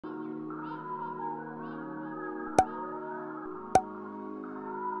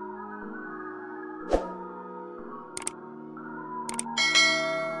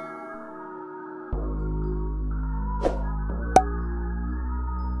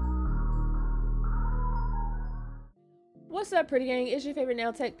What's up, pretty gang? It's your favorite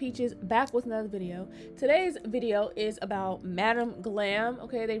nail tech Peaches, back with another video. Today's video is about Madam Glam.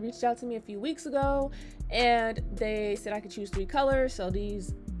 Okay, they reached out to me a few weeks ago and they said I could choose 3 colors, so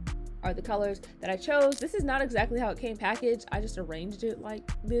these are the colors that I chose. This is not exactly how it came packaged. I just arranged it like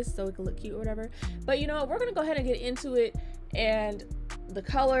this so it could look cute or whatever. But you know, we're gonna go ahead and get into it and the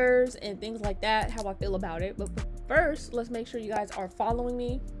colors and things like that, how I feel about it. But first, let's make sure you guys are following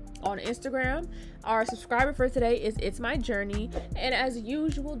me on Instagram. Our subscriber for today is It's My Journey, and as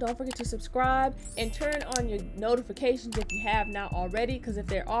usual, don't forget to subscribe and turn on your notifications if you have not already, because if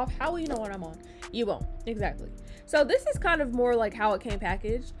they're off, how will you know when I'm on? You won't. Exactly. So this is kind of more like how it came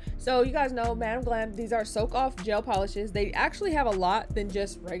packaged. So you guys know Madam Glam, these are soak off gel polishes. They actually have a lot than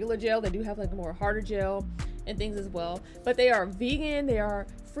just regular gel. They do have like more harder gel and things as well, but they are vegan. They are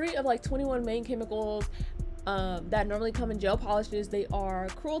free of like 21 main chemicals that normally come in gel polishes. They are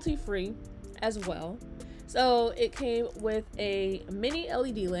cruelty free as well. So it came with a mini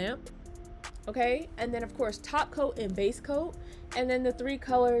LED lamp, okay, and then of course top coat and base coat, and then the 3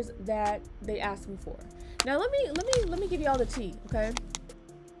 colors that they asked me for. Now let me give you all the tea, okay,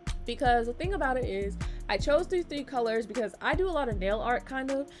 because the thing about it is I chose these 3 colors because I do a lot of nail art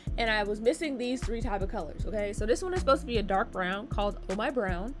kind of, and I was missing these 3 type of colors. Okay, so this one is supposed to be a dark brown called Oh My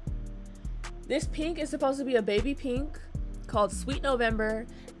Brown. This pink is supposed to be a baby pink called Sweet November,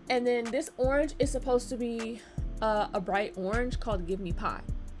 and then this orange is supposed to be a bright orange called Give Me Pie.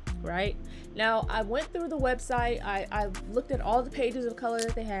 Right now, I went through the website, I looked at all the pages of color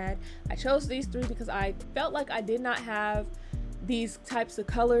that they had. I chose these 3 because I felt like I did not have these types of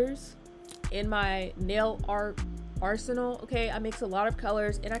colors in my nail art arsenal. Okay, I mix a lot of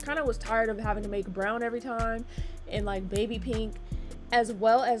colors, and I kind of was tired of having to make brown every time and like baby pink, as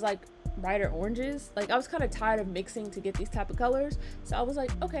well as like brighter oranges. Like I was kind of tired of mixing to get these type of colors, so I was like,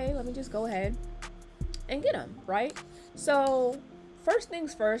 okay, let me just go ahead and get them. Right, so first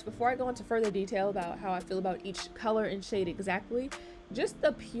things first, before I go into further detail about how I feel about each color and shade exactly, just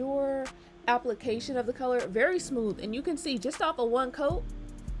the pure application of the color, very smooth, and you can see just off of one coat,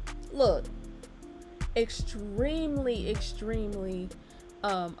 look, extremely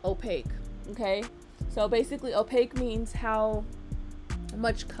opaque. Okay, so basically opaque means how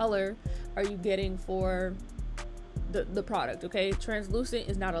much color are you getting for the product. Okay, translucent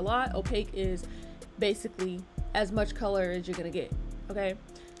is not a lot, opaque is basically as much color as you're gonna get. Okay,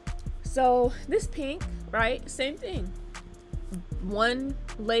 so this pink, right, same thing, 1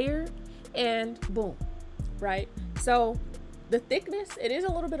 layer and boom, right? So the thickness, it is a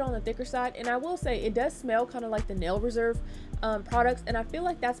little bit on the thicker side, and I will say it does smell kind of like the Nail Reserve products, and I feel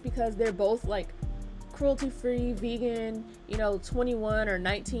like that's because they're both like cruelty free, vegan, you know, 21 or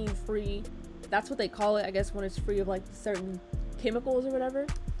 19 free. That's what they call it, I guess, when it's free of like certain chemicals or whatever.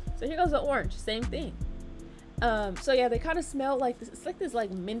 So here goes the orange, same thing. So yeah, they kind of smell like this. It's like this like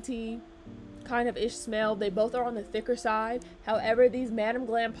minty kind of ish smell. They both are on the thicker side. However, these Madam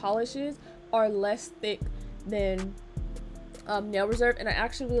Glam polishes are less thick than Nail Reserve, and I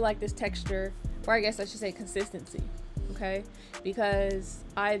actually really like this texture, or I guess I should say consistency. Okay, because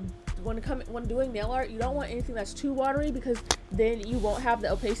when doing nail art, you don't want anything that's too watery, because then you won't have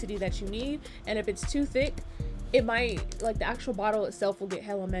the opacity that you need, and if it's too thick, it might, like, the actual bottle itself will get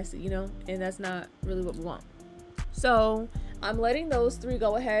hella messy, you know, and that's not really what we want. So I'm letting those 3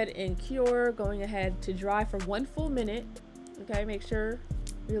 go ahead and cure, going ahead to dry for 1 full minute. Okay, make sure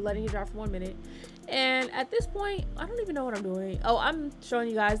you're letting it dry for 1 minute. And at this point, I don't even know what I'm doing. Oh, I'm showing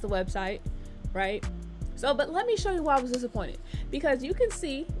you guys the website, right? So, but let me show you why I was disappointed, because you can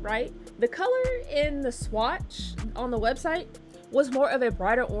see, right, the color in the swatch on the website was more of a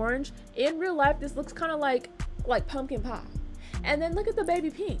brighter orange. In real life, this looks kind of like pumpkin pie. And then look at the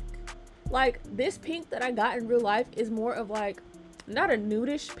baby pink. Like, this pink that I got in real life is more of like, not a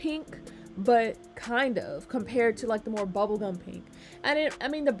nudish pink, but kind of, compared to like the more bubblegum pink. And I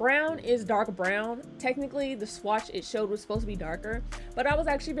mean, the brown is dark brown. Technically, the swatch it showed was supposed to be darker, but I was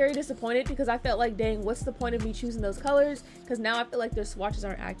actually very disappointed, because I felt like, dang, what's the point of me choosing those colors? Because now I feel like their swatches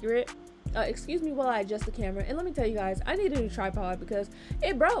aren't accurate. Excuse me while I adjust the camera. And let me tell you guys, I need a new tripod because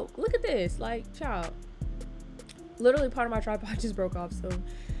it broke. Look at this, like, child, literally part of my tripod just broke off. So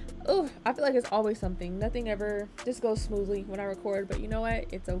oh, I feel like it's always something. Nothing ever just goes smoothly when I record, but you know what,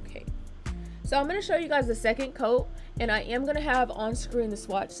 it's okay. So I'm going to show you guys the second coat, and I am going to have on screen the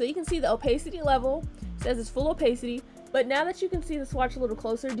swatch so you can see the opacity level. It says it's full opacity, but now that you can see the swatch a little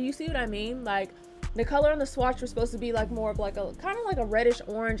closer, do you see what I mean? Like, the color on the swatch was supposed to be like more of like a kind of like a reddish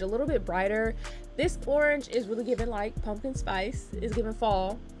orange, a little bit brighter. This orange is really giving like pumpkin spice, is giving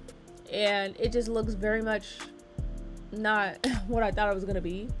fall, and it just looks very much not what I thought it was going to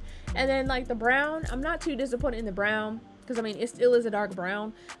be. And then like the brown, I'm not too disappointed in the brown. because I mean, it still is a dark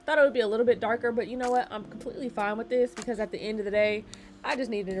brown. Thought it would be a little bit darker, but you know what? I'm completely fine with this because at the end of the day, I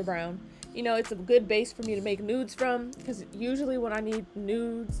just needed a brown. You know, it's a good base for me to make nudes from, because usually when I need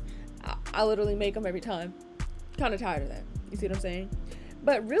nudes, I literally make them every time. Kind of tired of that. You see what I'm saying?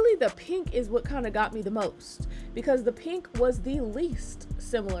 But really, the pink is what kind of got me the most, because the pink was the least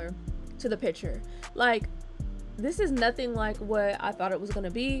similar to the picture. Like, this is nothing like what I thought it was going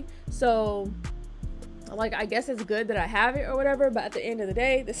to be. So, like, I guess it's good that I have it or whatever, but at the end of the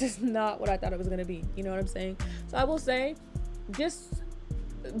day, this is not what I thought it was going to be. You know what I'm saying? So I will say, just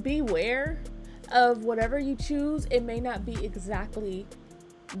beware of whatever you choose. It may not be exactly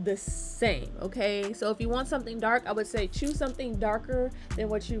the same, okay? So if you want something dark, I would say choose something darker than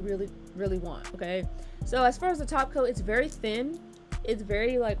what you really want, okay? So as far as the top coat, it's very thin. It's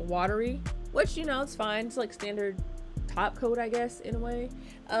very like watery, which, you know, it's fine. It's like standard top coat, I guess, in a way.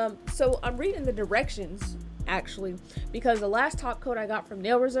 So I'm reading the directions actually, because the last top coat I got from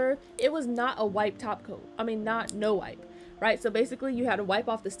Nail Reserve, it was not a wipe top coat. I mean, not no wipe, right? So basically you had to wipe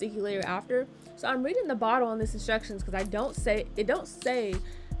off the sticky layer after. So I'm reading the bottle on this instructions, because it don't say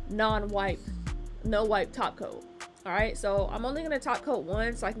non-wipe, no wipe top coat. All right, so I'm only gonna top coat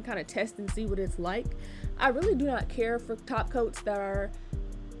one so I can kind of test and see what it's like. I really do not care for top coats that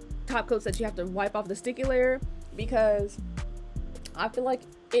you have to wipe off the sticky layer, because I feel like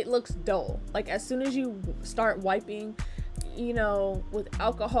it looks dull. Like as soon as you start wiping, you know, with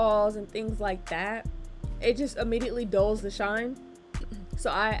alcohols and things like that, it just immediately dulls the shine. So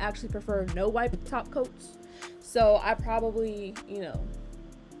I actually prefer no wipe top coats. So I probably, you know,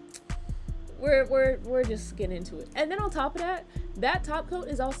 we're just getting into it. And then on top of that, that top coat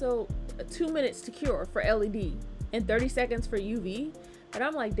is also 2 minutes to cure for LED and 30 seconds for UV. And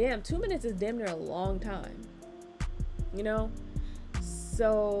I'm like, damn, 2 minutes is damn near a long time, you know?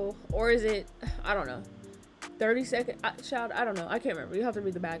 So, or is it, I don't know, 30 seconds, child, I don't know, I can't remember. You have to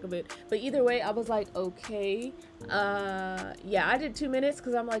read the back of it. But either way, I was like, okay, yeah, I did 2 minutes,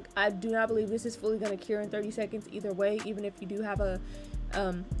 because I'm like, I do not believe this is fully gonna cure in 30 seconds either way, even if you do have a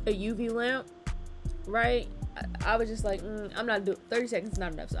UV lamp, right? I was just like, I'm not doing 30 seconds is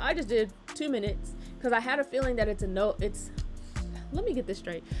not enough. So I just did 2 minutes, because I had a feeling that let me get this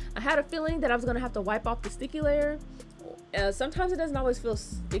straight. I had a feeling that I was gonna have to wipe off the sticky layer. Sometimes it doesn't always feel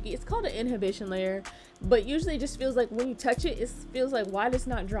sticky. It's called an inhibition layer, but usually it just feels like when you touch it, it feels like, why it's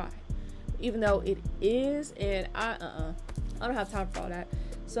not dry, even though it is. And I don't have time for all that.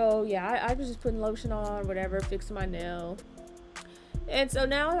 So yeah, I was just putting lotion on, whatever, fixing my nail. And so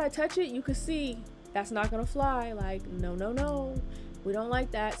now that I touch it, you can see that's not gonna fly. Like, no, we don't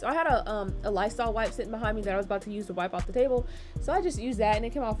like that. So I had a Lysol wipe sitting behind me that I was about to use to wipe off the table. So I just used that and it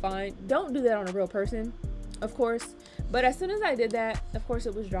came out fine. Don't do that on a real person, of course. But as soon as I did that, of course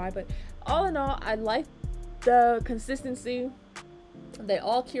it was dry. But all in all, I like the consistency. They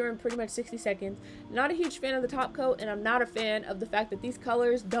all cure in pretty much 60 seconds. Not a huge fan of the top coat, and I'm not a fan of the fact that these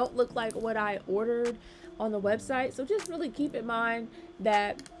colors don't look like what I ordered on the website. So just really keep in mind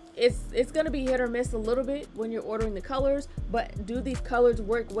that it's gonna be hit or miss a little bit when you're ordering the colors. But do these colors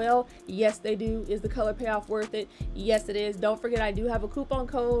work well? Yes, they do. Is the color payoff worth it? Yes, it is. Don't forget, I do have a coupon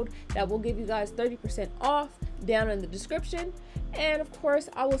code that will give you guys 30% off down in the description. And of course,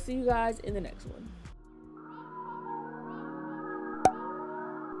 I will see you guys in the next one.